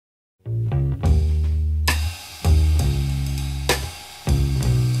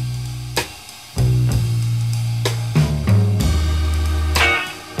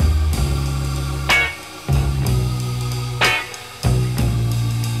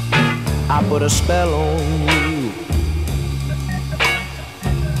I put a spell on you.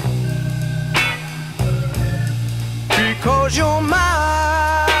 Because you're mine.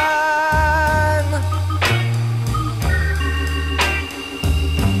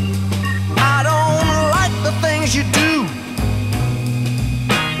 I don't like the things you do.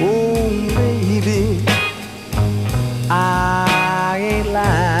 Oh, baby, I ain't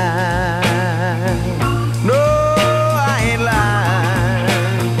lying. No, I ain't lying.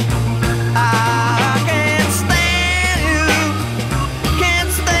 I can't stand you.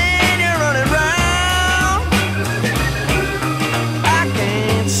 Can't stand you running round. I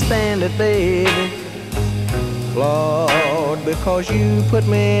can't stand it, baby. Lord, because you put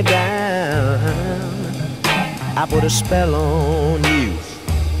me down. I put a spell on you.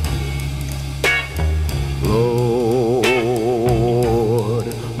 Lord,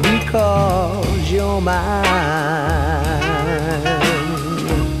 because you're mine.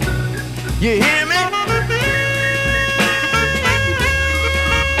 You hear me?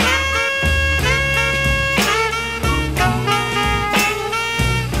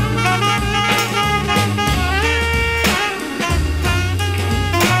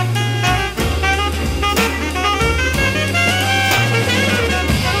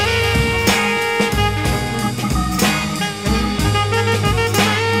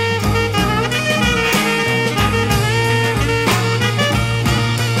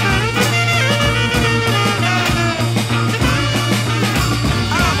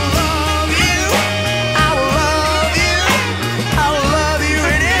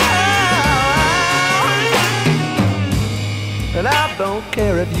 And I don't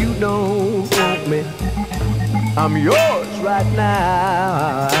care if you don't want me. I'm yours right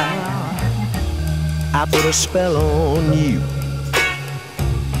now. I put a spell on you,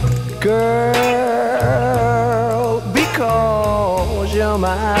 girl, because you're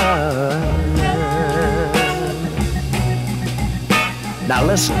mine. Now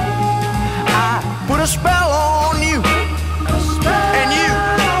listen, I put a spell on you, and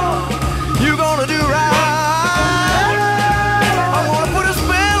you gonna do right.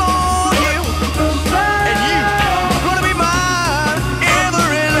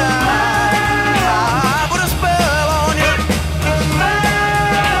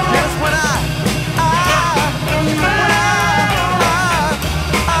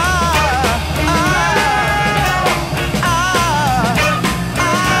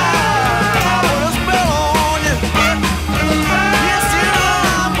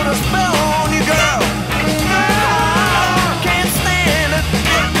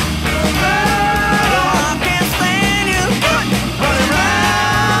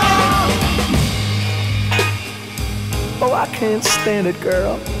 Oh, I can't stand it,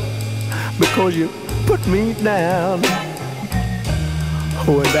 girl, because you put me down.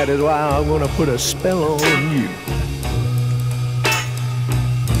 Oh, and that is why I'm gonna put a spell on you.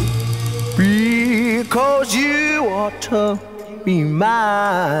 Because you ought to be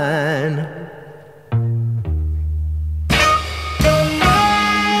mine.